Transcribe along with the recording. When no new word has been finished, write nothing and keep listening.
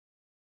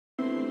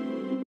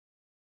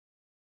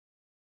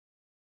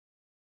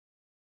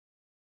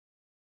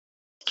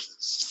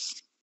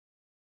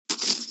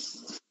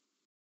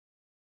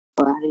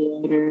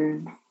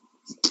Gladiator,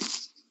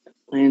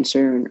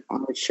 Lancer, and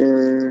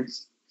Archer.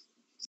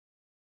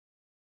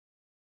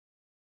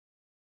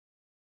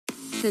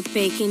 The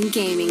Bacon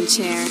Gaming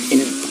Chair. And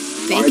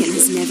Bacon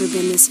has never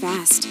been this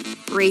fast.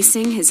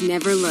 Racing has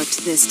never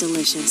looked this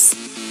delicious.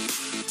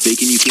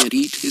 Bacon you can't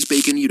eat is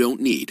bacon you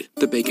don't need.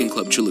 The Bacon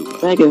Club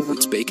Chalupa. Bacon.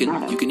 It's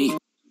bacon you can eat.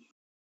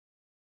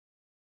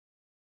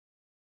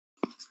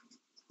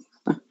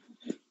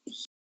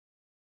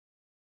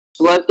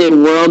 Select a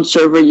world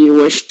server you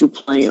wish to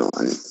play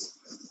on.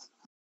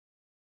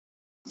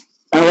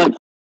 I'll wait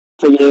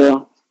for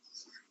you.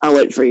 I'll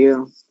wait for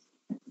you.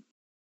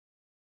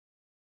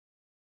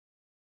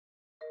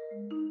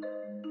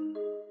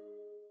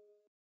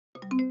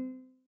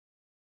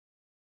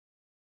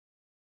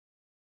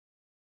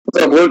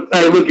 What's up, Luke?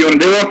 Hey, Luke, you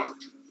want to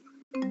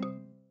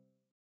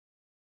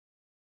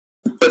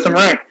duo? Put some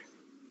rank.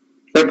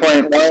 They're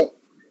playing white.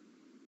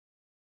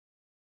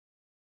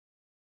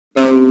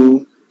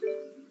 So,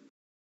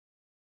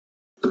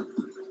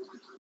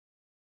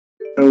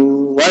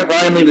 why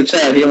Brian leave the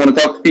chat? He don't want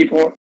to talk to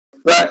people,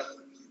 right?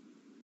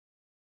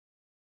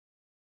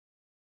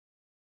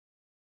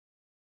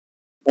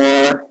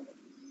 Or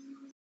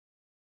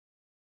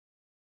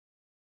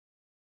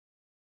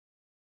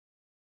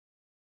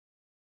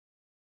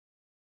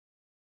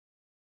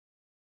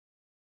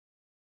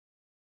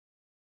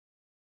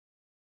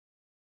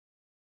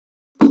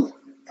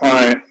all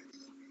right.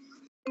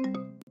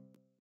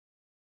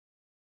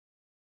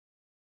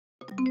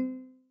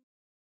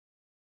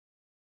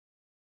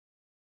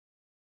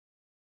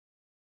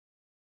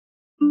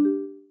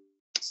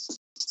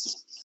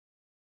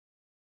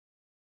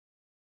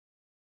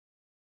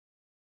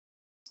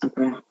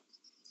 Okay.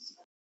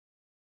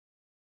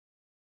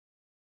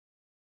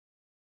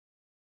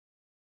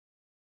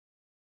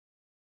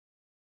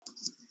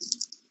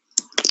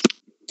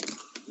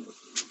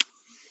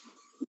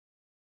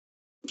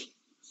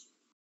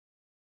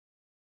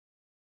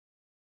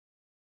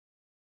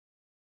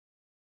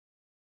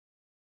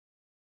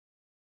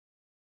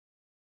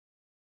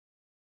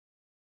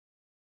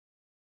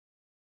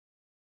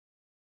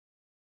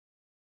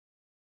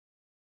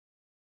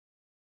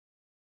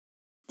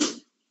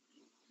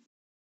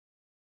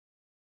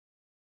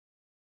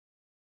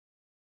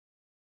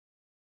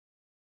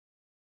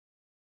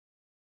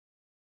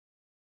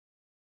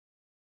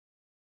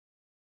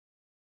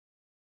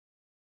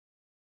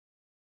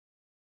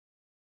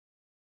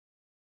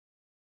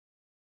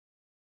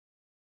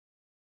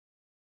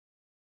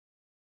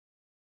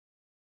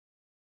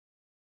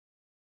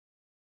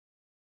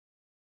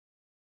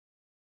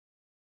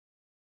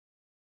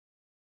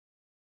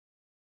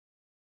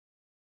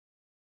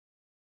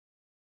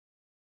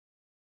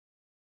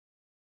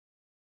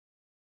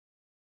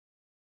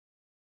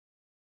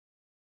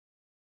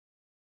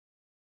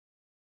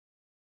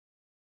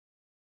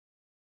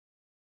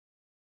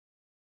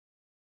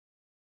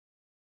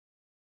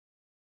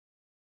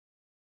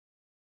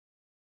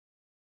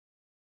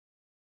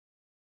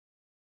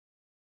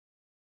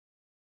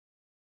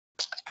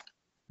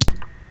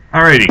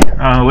 Alrighty,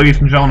 ladies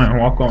and gentlemen,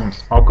 welcome to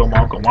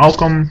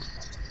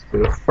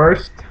the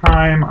first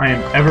time I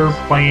am ever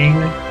playing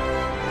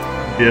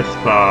this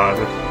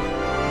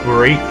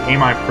great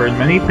game I've heard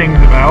many things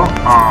about,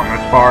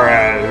 as far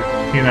as,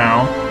 you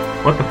know,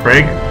 what the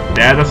frig?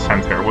 Data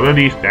center. What are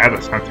these data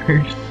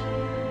centers?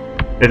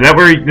 Is that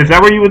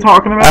where you were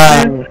talking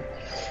about?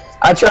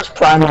 I chose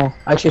Primal.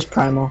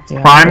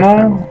 Yeah,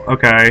 Primal?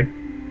 Okay.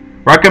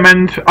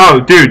 Recommend. Oh,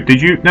 dude, did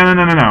you? No.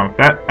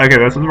 Okay,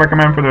 this is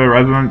recommend for the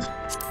residents.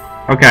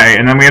 Okay,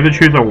 and then we have to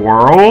choose a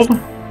world?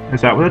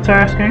 Is that what it's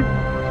asking?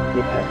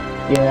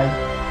 Yeah.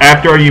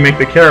 After you make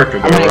the character,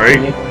 though,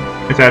 right?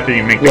 It's after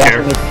you make the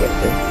character.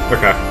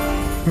 Okay.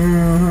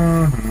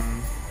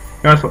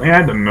 So they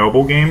had the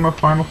mobile game of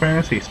Final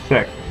Fantasy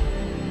VI.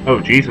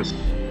 Oh, Jesus.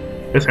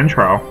 This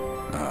intro.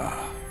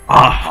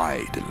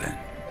 Hydaelyn.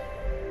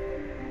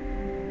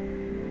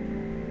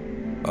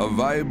 A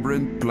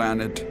vibrant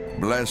planet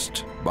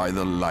blessed by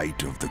the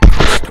light of the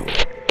crystal.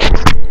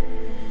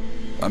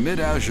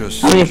 Amid azure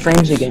How many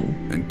frames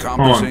again?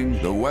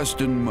 encompassing the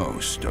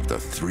westernmost of the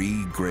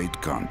 3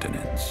 great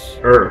continents,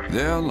 Earth.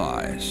 there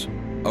lies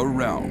a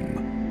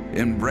realm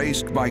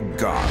embraced by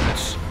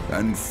gods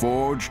and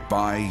forged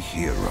by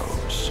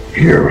heroes.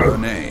 Her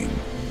name,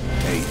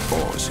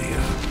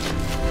 Eorzea.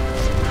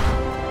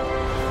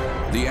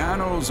 The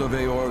annals of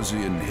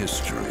Eorzean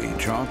history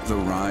chart the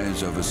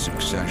rise of a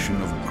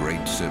succession of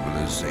great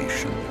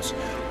civilizations,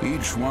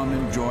 each one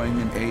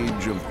enjoying an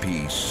age of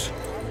peace,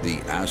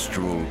 the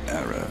Astral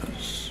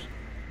Eras.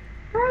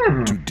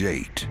 To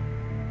date,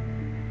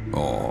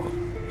 all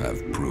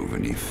have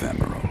proven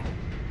ephemeral.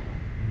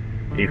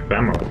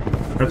 Ephemeral.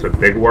 That's a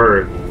big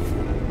word.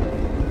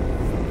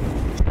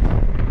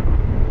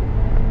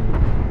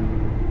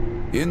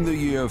 In the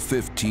year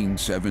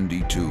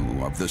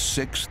 1572 of the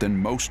 6th and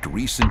most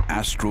recent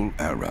Astral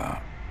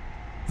Era,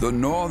 the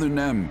Northern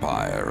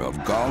Empire of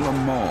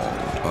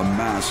Garlemald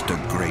amassed a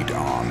great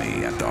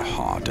army at the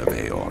heart of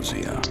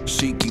Eorzea,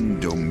 seeking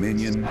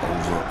dominion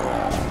over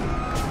all.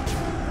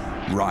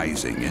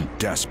 rising in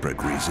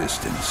desperate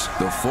resistance,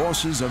 the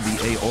forces of the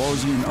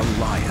Eorzean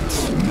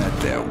Alliance met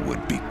their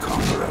would-be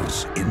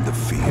conquerors in the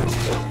field.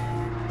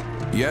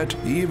 Yet,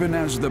 even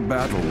as the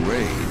battle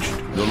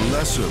raged, the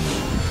lesser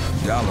moon,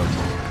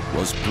 Dalamud,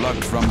 was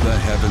plucked from the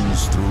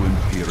heavens through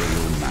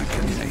imperial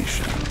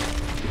machination.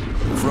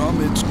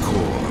 From its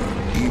core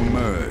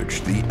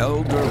emerged the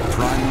elder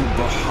primal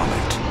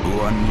Bahamut,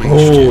 who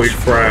unleashed Holy his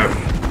crap.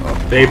 fury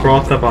They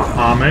brought the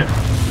Bahamut.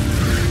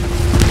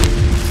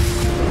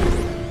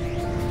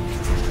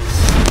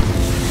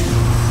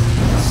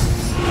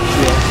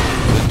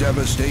 The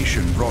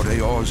devastation brought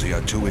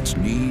Eorzea to its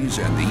knees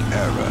and the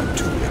era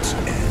to its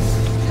end.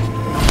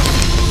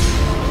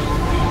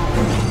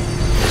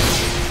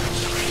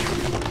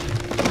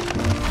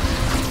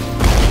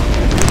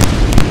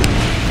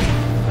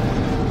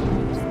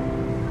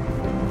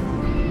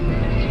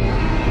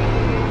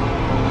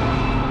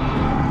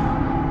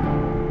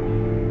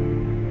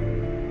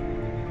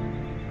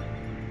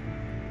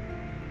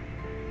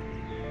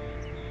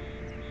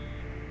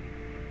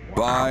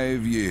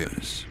 5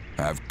 years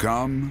have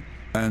come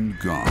and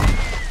gone.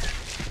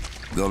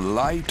 The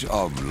light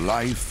of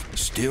life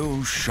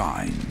still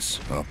shines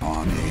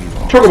upon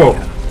Chocobo!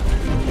 Eorzea.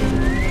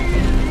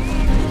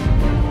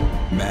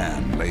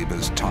 Man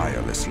labors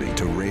tirelessly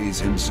to raise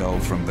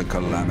himself from the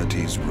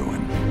calamity's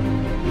ruin.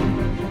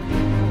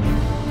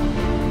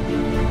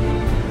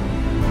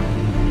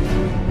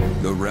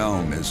 The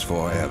realm is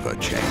forever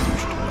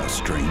changed, a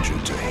stranger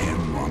to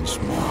him once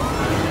more.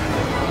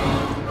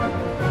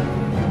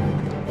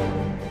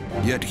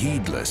 Yet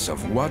heedless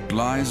of what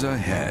lies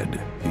ahead,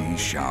 he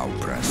shall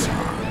press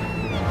on.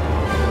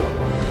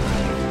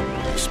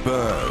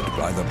 Spurred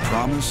by the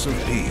promise of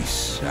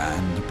peace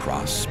and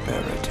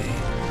prosperity.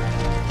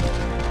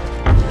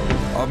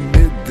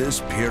 Amid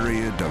this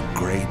period of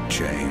great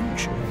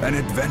change, an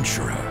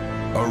adventurer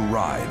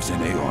arrives in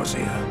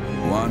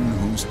Eorzea, one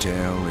whose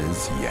tale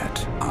is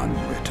yet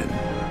unwritten.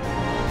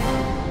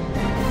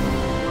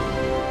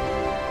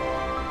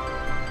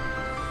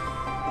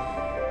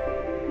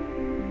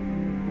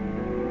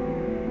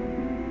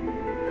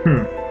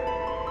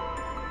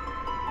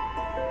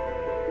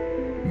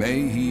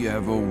 May he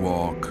ever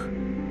walk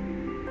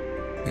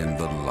in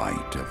the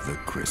light of the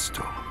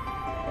crystal.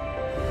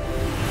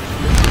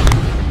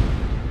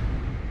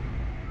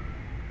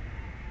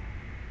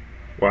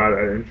 Wow,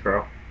 that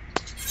intro.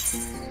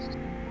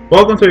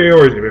 Welcome to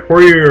Eorzea.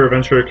 Before your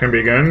adventure can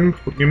begin,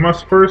 you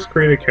must first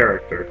create a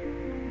character.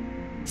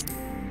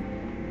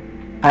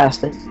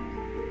 Past it.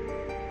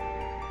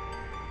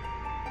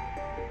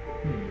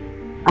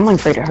 I'm waiting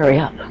for you to hurry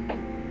up.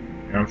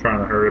 Yeah, I'm trying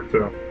to hurry up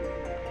too.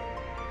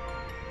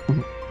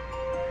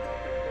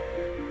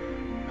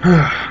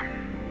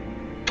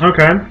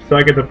 Okay, so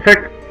I get to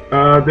pick.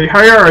 The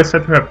Higher are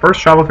said to have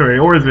first traveled through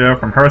Eorzea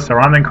from her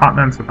surrounding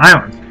continents and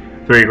islands.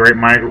 3 great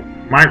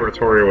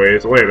migratory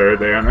ways later,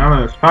 they are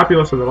known as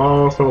populous of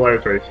all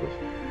civilized races.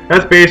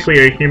 That's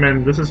basically a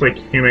human. This is like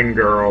human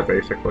girl,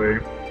 basically.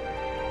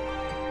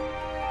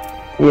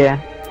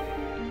 Yeah.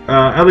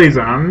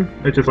 Elizan,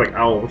 which is like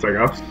elves, I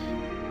guess.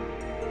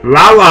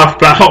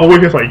 Lalafell,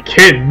 which is like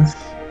kids.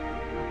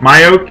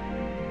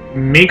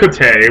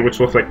 Mikote, which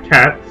looks like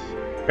cats.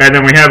 And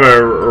then we have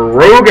a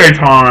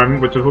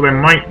Rogaton, which is what they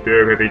might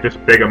do because they're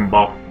just big and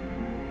buff.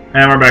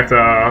 And we're back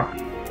to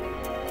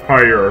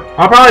higher.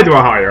 I'll probably do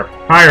a higher.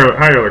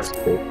 Higher looks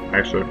cool,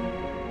 actually.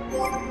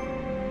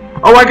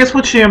 Oh, I guess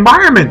switch the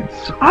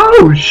environments.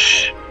 Oh,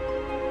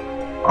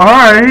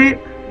 alright.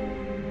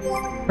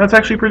 That's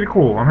actually pretty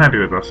cool. I'm happy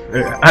with this.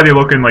 How do you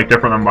look in like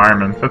different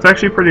environments? That's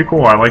actually pretty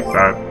cool. I like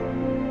that.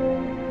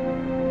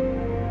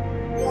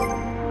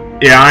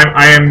 Yeah,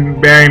 I am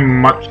very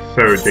much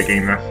so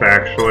digging this,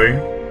 actually.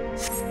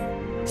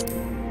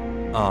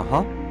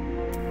 Uh-huh.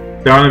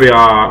 So I'm gonna be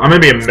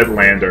a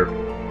Midlander.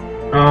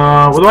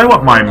 What do I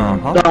want mine?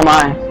 So am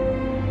I.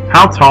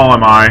 How tall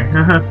am I?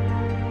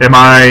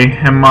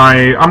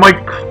 I'm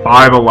like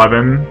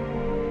 5'11".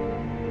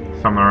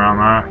 Something around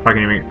that. I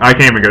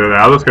can't even go to that.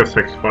 I'll just go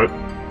 6 foot.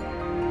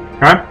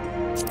 Okay?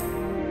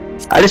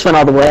 I just went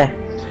all the way.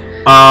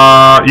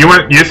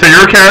 So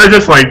your carriage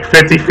is like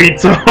 50 feet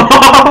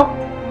tall?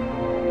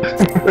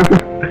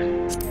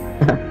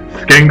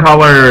 Skin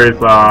color is,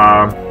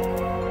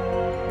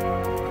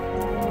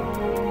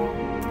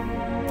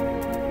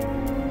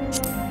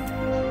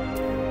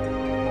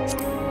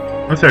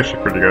 that's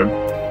actually pretty good.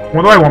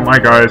 What do I want my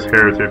guy's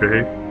hair to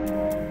be?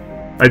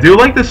 I do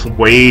like this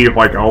wave,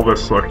 like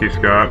Elvis look he's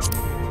got.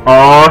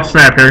 Oh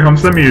snap, here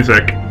comes the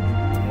music.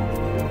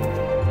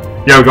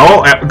 Yo,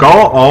 go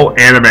all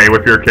anime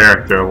with your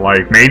character.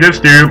 Like, make this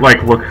dude,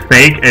 like, look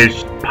fake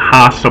as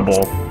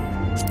possible.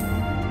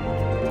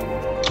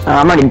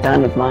 I'm already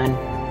done with mine.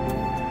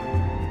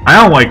 I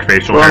don't like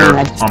facial hair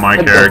I on my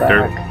could go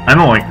character. back. I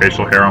don't like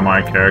facial hair on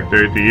my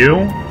character. Do you?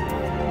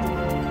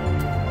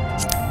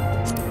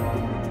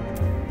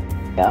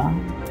 Yeah.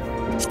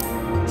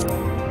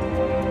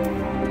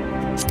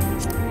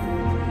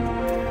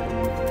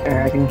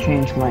 I can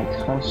change my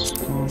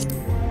custom.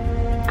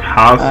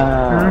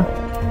 Cosmo?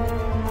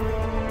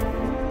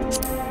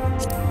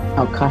 I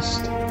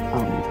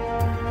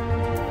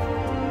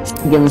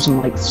I'll give him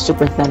some like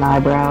super thin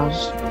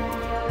eyebrows,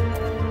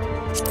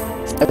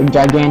 a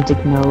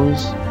gigantic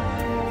nose.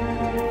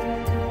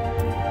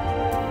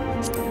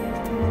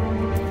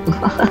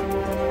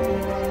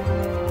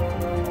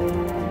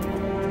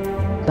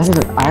 That is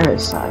an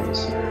iris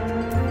size.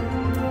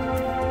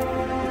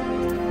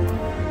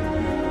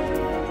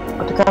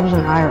 What the crap is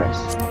an iris?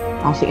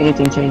 I don't see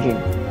anything changing.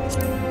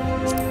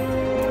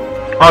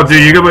 Oh,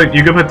 dude, you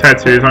could put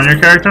tattoos on your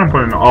character. I'm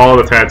putting all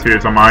the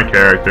tattoos on my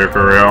character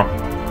for real.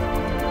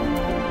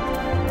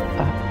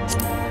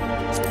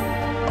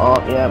 Oh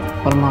yeah,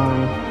 put them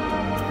on.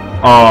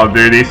 Oh,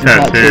 dude, these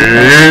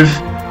tattoos.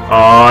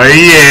 Oh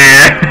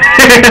yeah.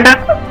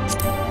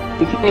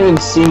 You can't even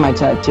see my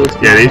tattoos.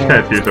 Yeah, these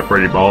tattoos are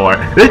pretty baller.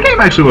 This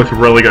game actually looks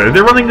really good. Is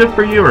it running good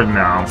for you or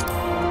no?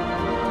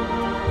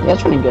 Yeah,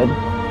 it's pretty good.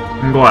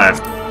 I'm glad.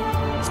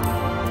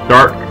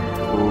 Dark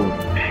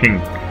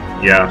pink.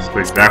 Yes,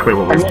 exactly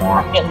what we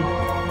want. I'm getting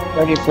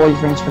 30 or 40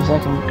 frames per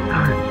second.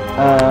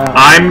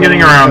 I'm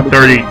getting around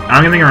 30.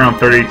 I'm getting around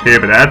 32,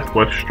 but that's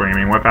with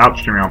streaming. Without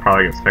streaming, I'll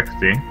probably get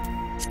 60.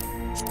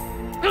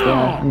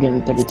 Yeah, I'm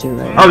getting 32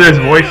 right now. Oh, there's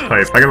voice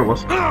type. I gotta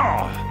listen.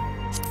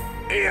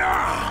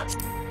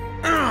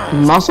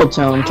 Muscle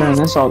tone, turn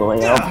this all the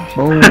way up.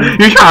 Boom.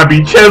 You're trying to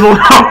be chiseled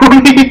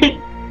on me.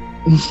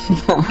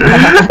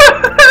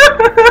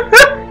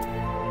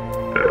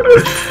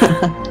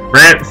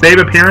 Grant, save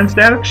appearance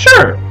data?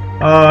 Sure.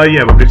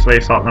 Yeah, we'll do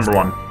space salt number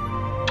 1.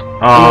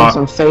 I want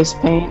some face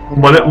paint.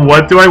 What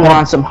do I want? I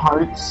want some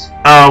hearts.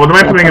 What am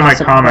I putting in my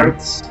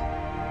comments?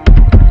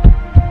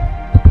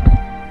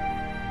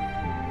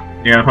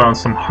 You're gonna put on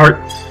some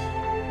hearts.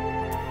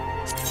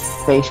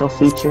 Facial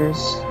features.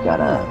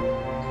 Gotta.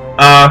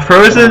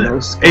 Frozen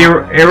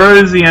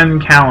Erosian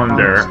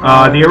calendar.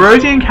 The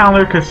Erosian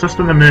calendar consists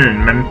of the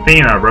moon,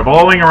 Menthena,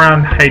 revolving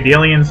around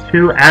Hydelion's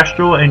 2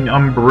 astral and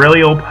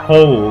umbrilial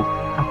poles,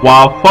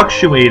 while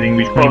fluctuating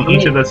between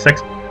each of the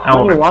 6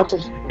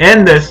 elements.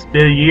 In this,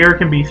 the year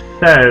can be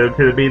said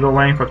to be the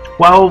length of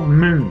 12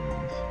 moons.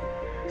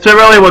 So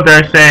really what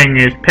they're saying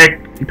is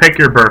pick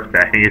your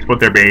birthday, is what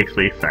they're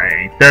basically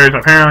saying. There's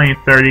apparently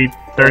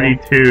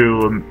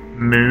 32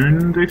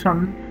 moons or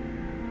something.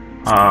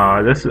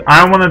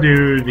 I want to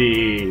do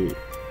the...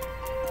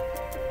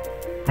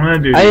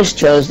 I just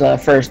chose the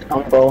first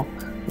umbral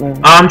moon.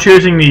 I'm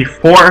choosing the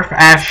 4th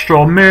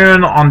astral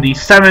moon on the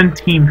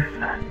 17th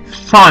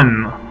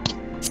sun.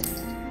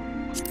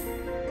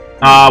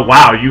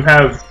 Wow, you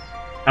have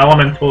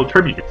elemental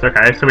attributes.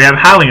 Okay, so we have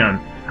Halion,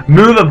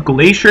 moon of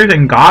glaciers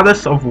and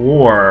goddess of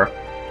war.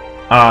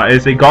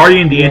 Is a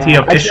guardian deity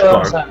of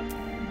Ishtar.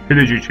 Who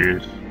did you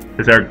choose?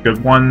 Is there a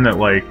good one that,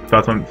 like,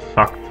 doesn't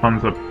suck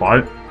tons of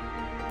butt?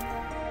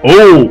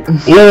 Oh,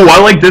 I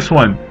like this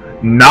one.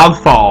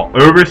 Nalthal,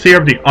 overseer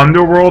of the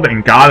underworld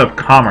and god of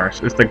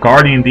commerce, is the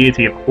guardian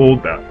deity of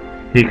Ulda.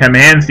 He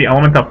commands the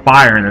element of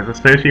fire and is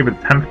associated with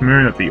the 10th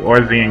moon of the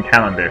Orzian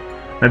calendar.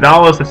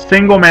 Nadal is a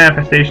single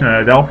manifestation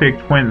of the Delphic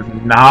twins,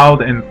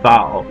 Nald and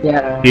Thal.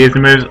 Yeah. He is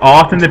most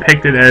often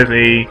depicted as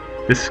a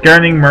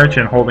discerning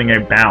merchant holding a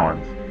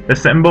balance. The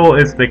symbol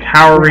is the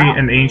cowrie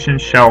and ancient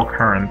shell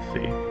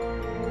currency.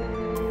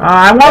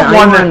 I want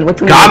one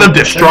that... God of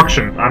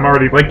Destruction. I'm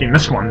already liking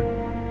this one.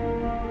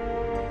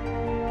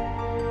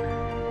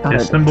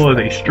 His symbol is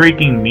a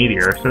streaking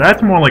meteor, so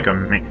that's more like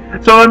a...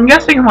 So I'm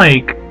guessing,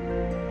 like,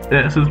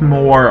 this is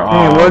more...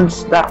 Hey,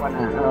 where's that one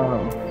at?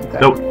 Oh, okay.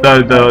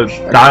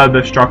 The God of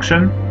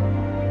Destruction?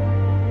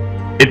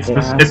 It's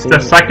the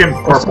second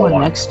purple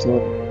one. Next to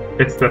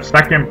it? It's the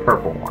second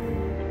purple one.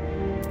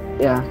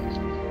 Yeah.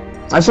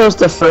 I chose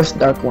the first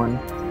dark one.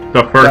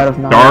 The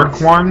first dark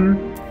one?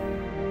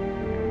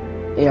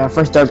 Yeah,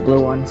 first dark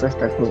blue one.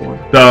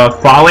 The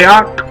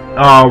Thaliak,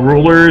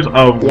 rulers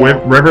of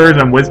rivers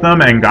and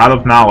wisdom and god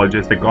of knowledge,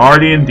 is the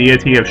guardian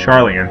deity of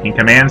Sharlayan. He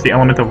commands the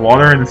element of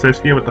water and is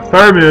associated with the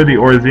 3rd moon of the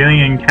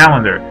Orzinian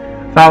calendar.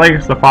 Thaliak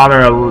is the father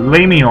of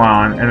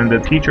Lamilon and the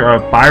teacher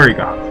of fiery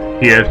gods.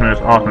 He is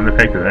most often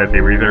depicted as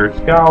a reserved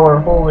scholar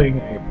holding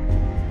a...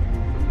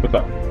 What's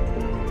up?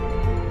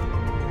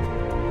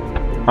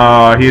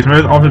 He is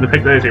most often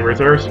depicted as a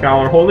reserved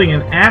scholar holding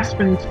an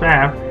aspen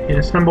staff.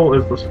 His symbol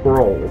is the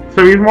scroll.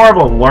 So he's more of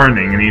a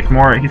learning, and he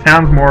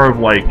sounds more of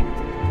like...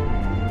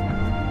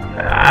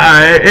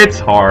 it's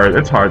hard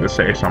to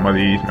say some of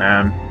these,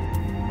 man.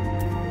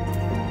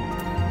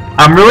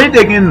 I'm really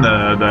digging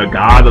the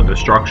God of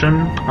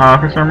Destruction,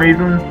 for some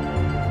reason.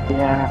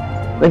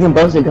 Yeah, they can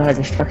both be God of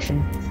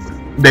Destruction.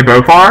 They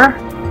both are?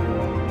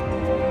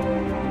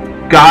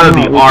 God of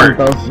the Arts.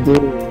 Both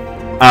do.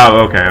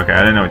 Oh, okay, I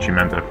didn't know what you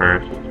meant at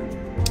first.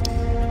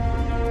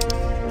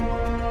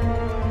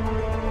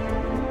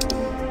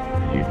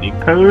 Unique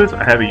pose?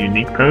 I have a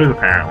unique pose,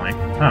 apparently.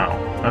 Oh,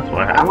 that's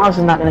what I have. I'm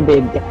also not gonna be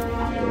a...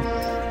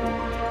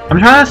 I'm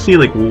trying to see,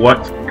 like,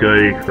 what's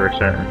good for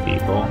certain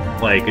people.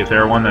 Like, is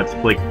there one that's,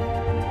 like,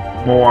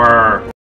 more...